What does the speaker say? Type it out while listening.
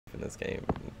in this game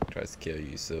tries to kill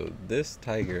you. So this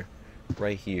tiger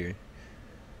right here,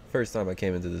 first time I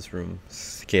came into this room,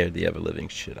 scared the ever-living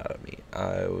shit out of me.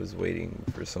 I was waiting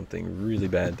for something really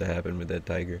bad to happen with that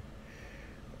tiger.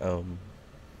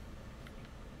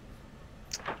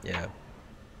 Yeah.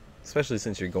 Especially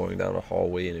since you're going down a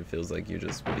hallway and it feels like you're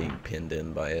just being pinned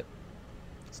in by it.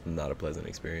 It's not a pleasant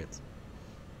experience.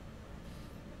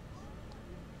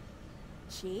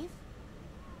 Chief?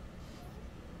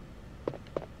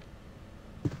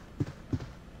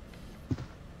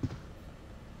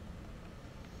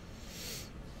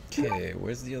 Okay,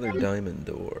 where's the other diamond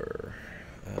door?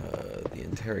 The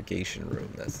interrogation room,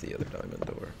 that's the other diamond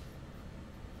door.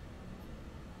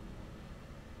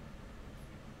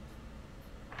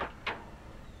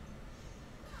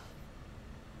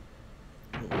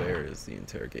 Where is the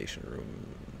interrogation room?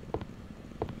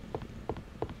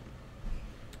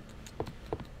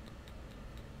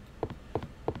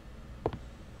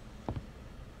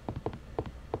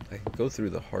 I can go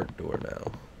through the heart door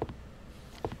now.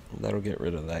 That'll get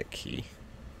rid of that key.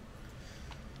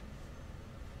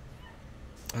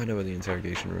 I know where the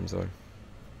interrogation rooms are.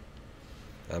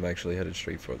 I'm actually headed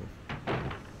straight for them.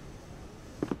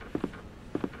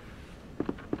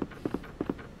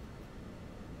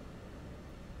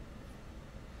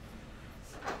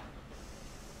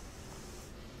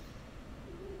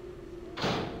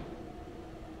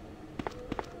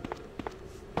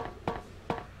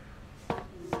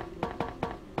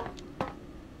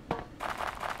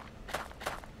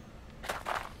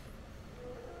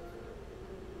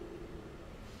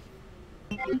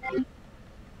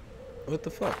 What the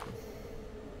fuck?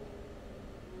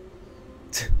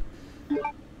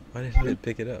 Why didn't it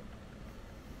pick it up?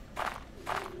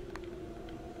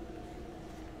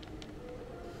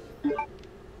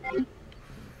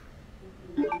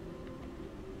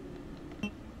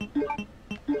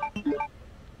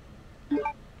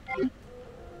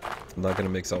 I'm not gonna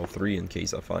mix all three in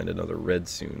case I find another red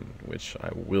soon, which I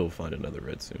will find another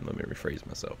red soon. Let me rephrase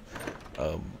myself.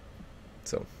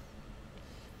 So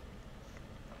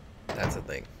that's a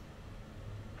thing.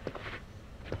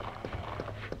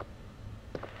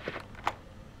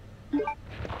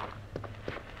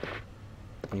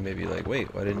 You may be like,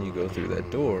 wait, why didn't you go through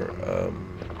that door?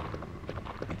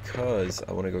 Because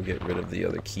I want to go get rid of the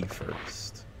other key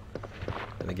first.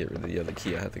 And to get rid of the other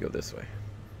key, I have to go this way.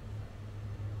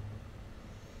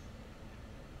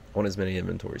 I want as many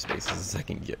inventory spaces as I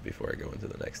can get before I go into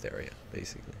the next area,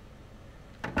 basically.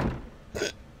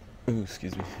 Ooh,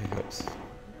 excuse me, hiccups.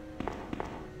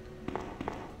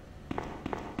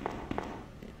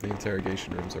 The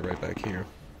interrogation rooms are right back here.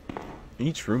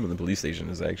 Each room in the police station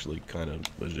is actually kind of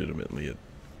legitimately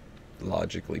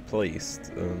logically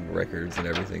placed. Records and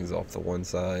everything's off to one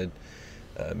side.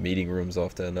 Meeting rooms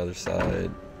off to another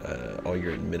side. All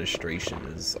your administration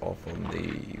is off on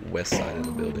the west side of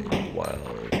the building, while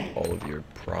all of your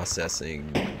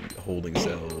processing, holding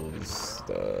cells,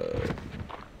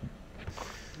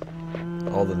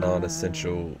 all the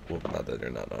non-essential, well, not that they're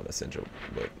not non-essential,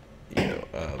 but, you know,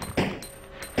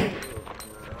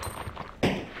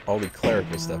 all the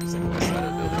clerical stuff is on the west side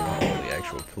of the building, while all the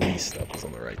actual police stuff is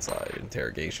on the right side.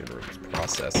 Interrogation rooms,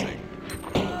 processing,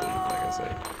 like I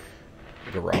said,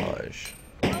 garage.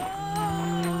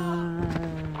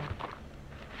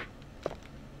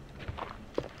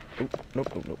 Oh,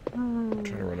 nope. I'm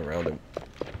trying to run around him.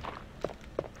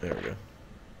 There we go.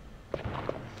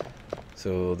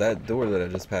 So that door that I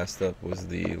just passed up was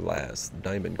the last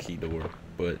diamond key door,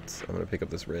 but I'm gonna pick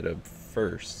up this red up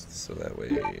first, so that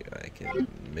way I can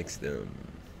mix them.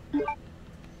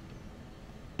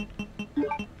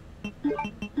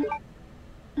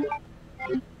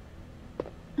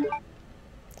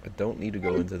 I don't need to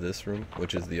go into this room,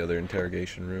 which is the other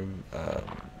interrogation room.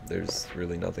 There's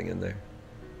really nothing in there.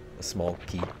 A small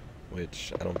key,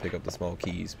 which I don't pick up the small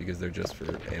keys because they're just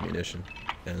for ammunition,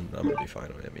 and I'm gonna be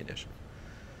fine on ammunition.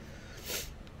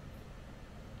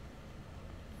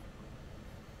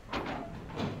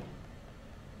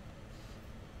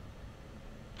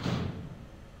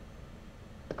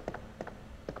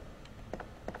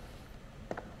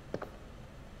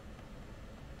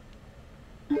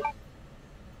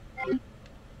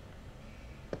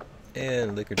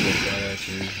 And liquor jumps out at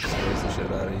you, scares the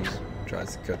shit out of you,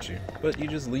 tries to cut you. But you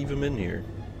just leave him in here.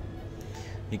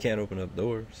 He can't open up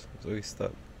doors, so he's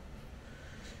stuck.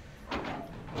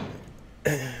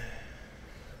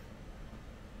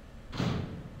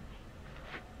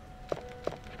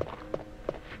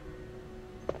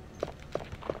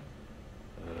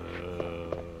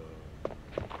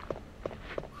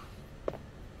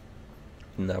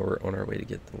 Now we're on our way to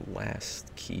get the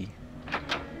last key.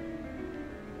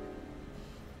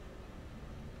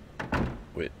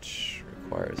 which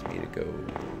requires me to go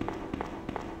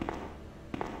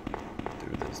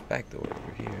through this back door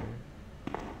over here.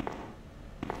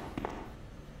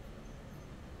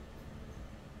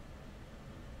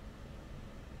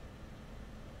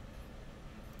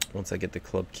 Once I get the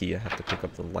club key, I have to pick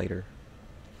up the lighter.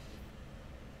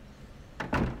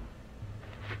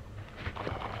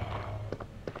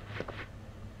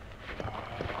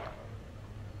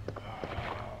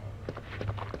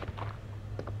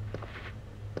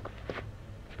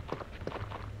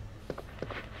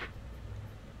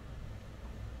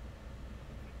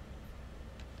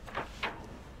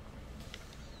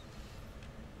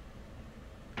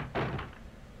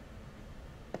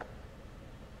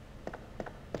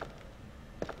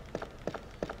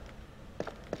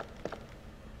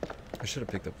 I should have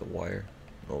picked up the wire.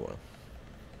 Oh well.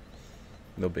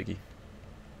 No biggie.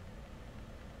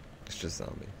 It's just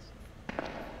zombies.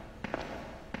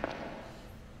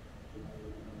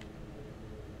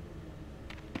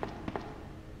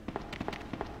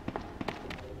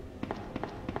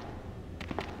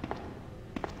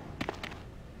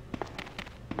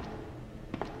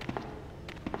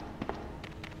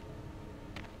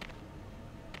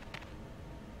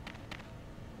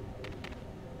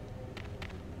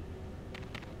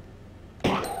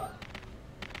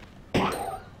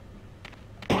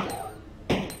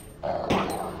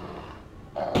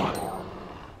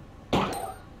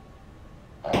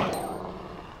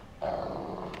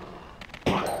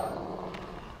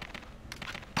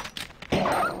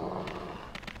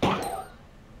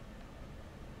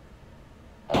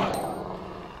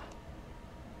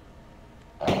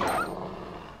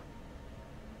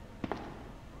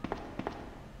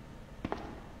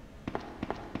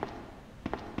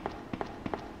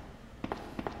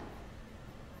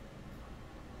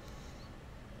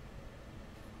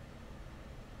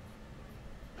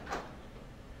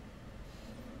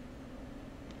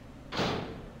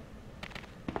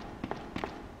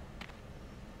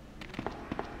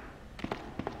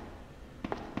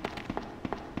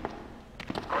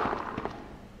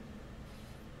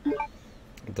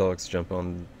 Dogs jump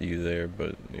on you there,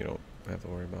 but you don't have to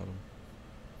worry about them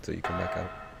until you come back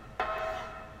out.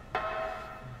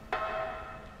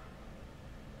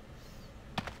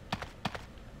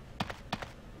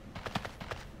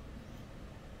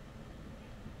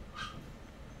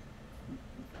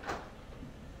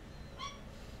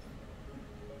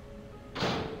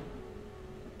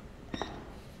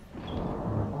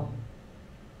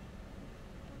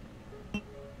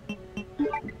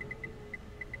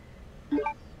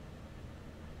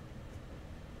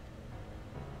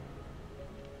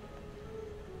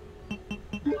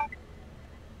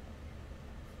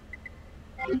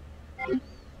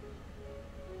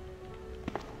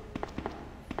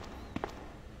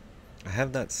 I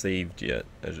have not saved yet,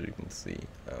 as you can see.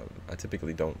 I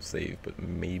typically don't save, but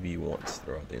maybe once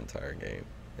throughout the entire game.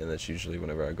 And that's usually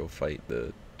whenever I go fight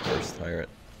the first tyrant.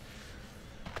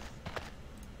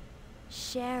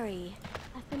 Sherry,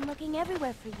 I've been looking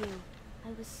everywhere for you.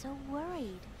 I was so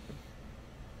worried.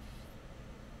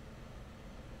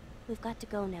 We've got to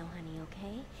go now, honey,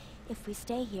 okay? If we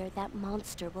stay here, that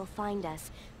monster will find us.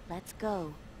 Let's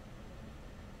go.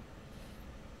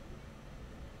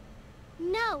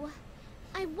 No,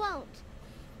 I won't.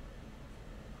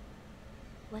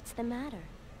 What's the matter?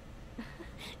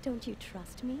 Don't you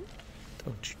trust me?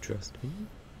 Don't you trust me?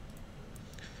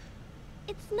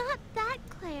 It's not that,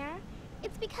 Claire.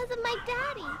 It's because of my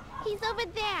daddy. He's over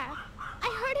there.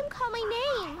 I heard him call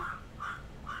my name.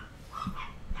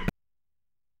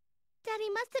 Daddy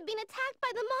must have been attacked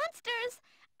by the monsters.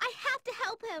 I have to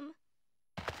help him.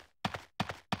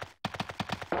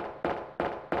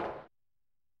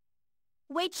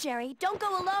 Wait, Sherry, don't go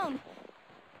alone!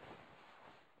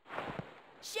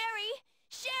 Sherry!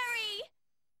 Sherry!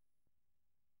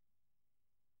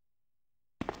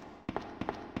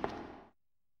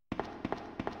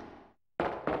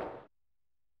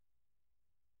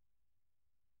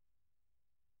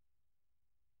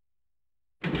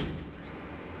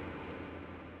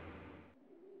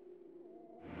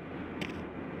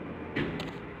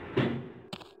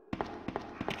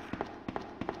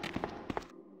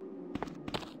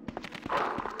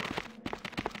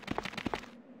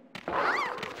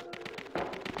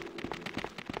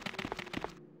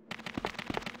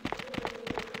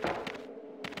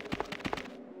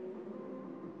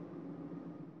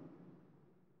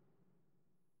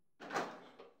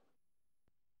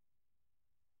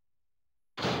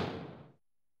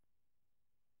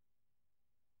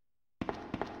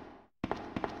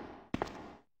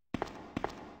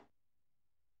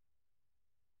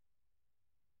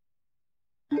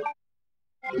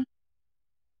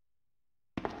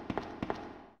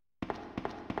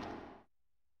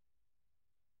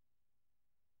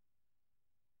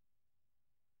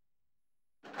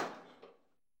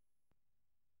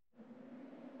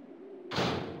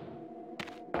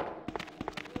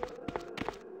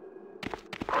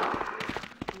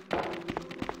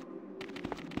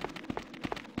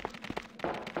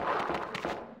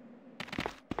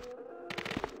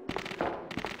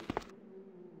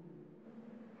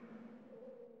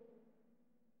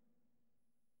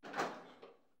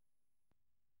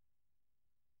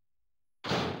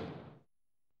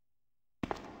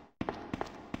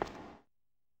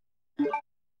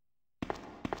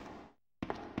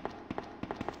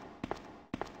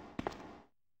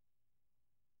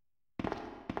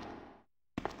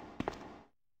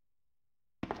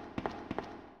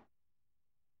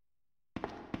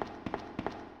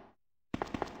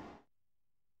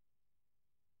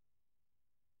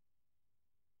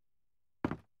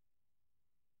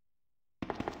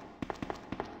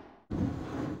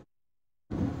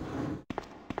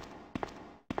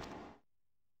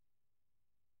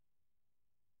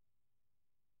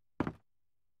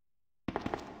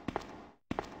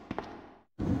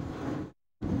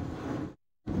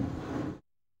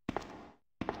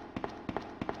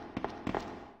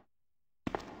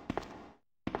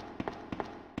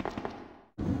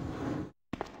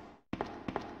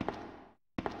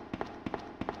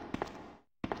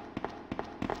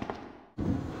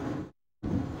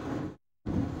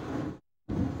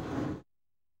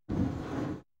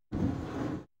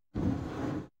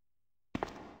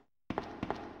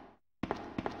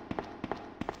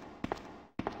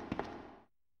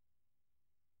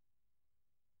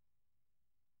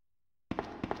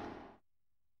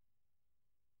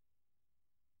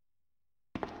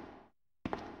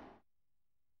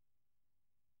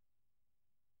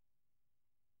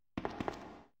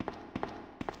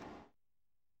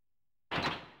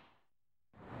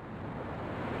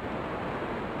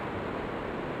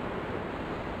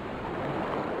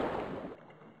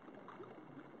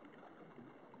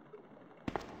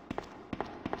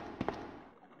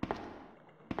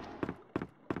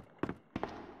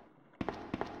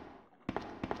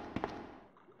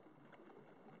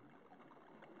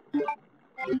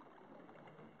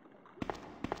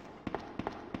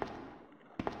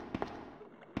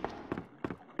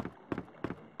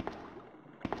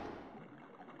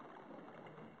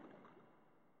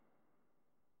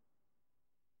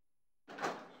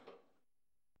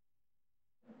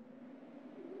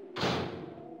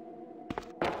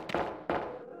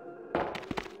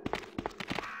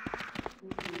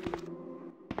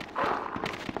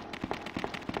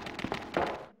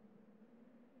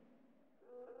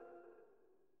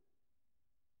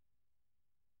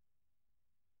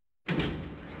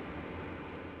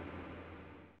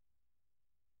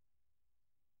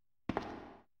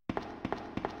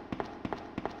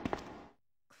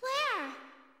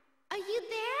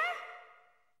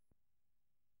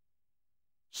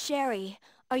 Sherry,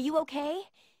 are you okay?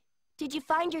 Did you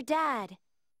find your dad?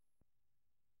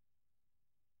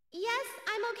 Yes,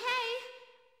 I'm okay.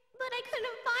 But I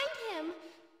couldn't find him.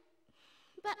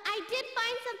 But I did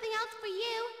find something else for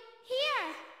you.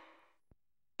 Here.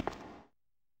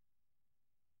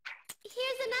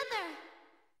 Here's another.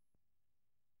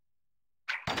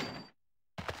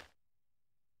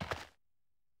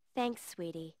 Thanks,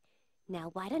 sweetie. Now,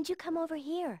 why don't you come over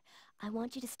here? I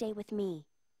want you to stay with me.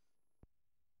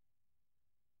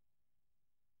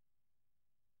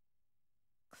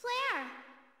 Claire,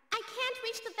 I can't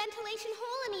reach the ventilation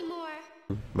hole anymore.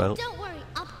 Well, Don't worry,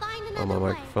 I'll find my another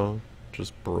way. microphone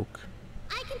just broke.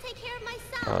 I can take care of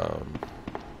myself.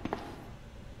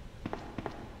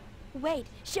 Wait,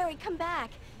 Sherry, come back!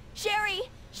 Sherry!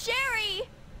 Sherry!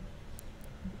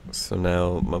 So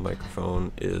now my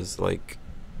microphone is like,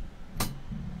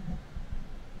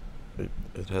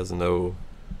 it has no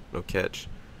catch.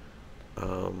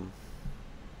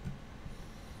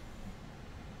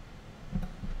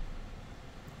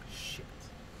 Shit.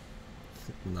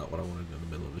 Not what I wanted in the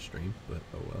middle of the stream, but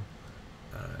oh well.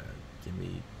 Give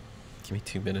me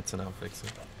 2 minutes and I'll fix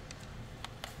it.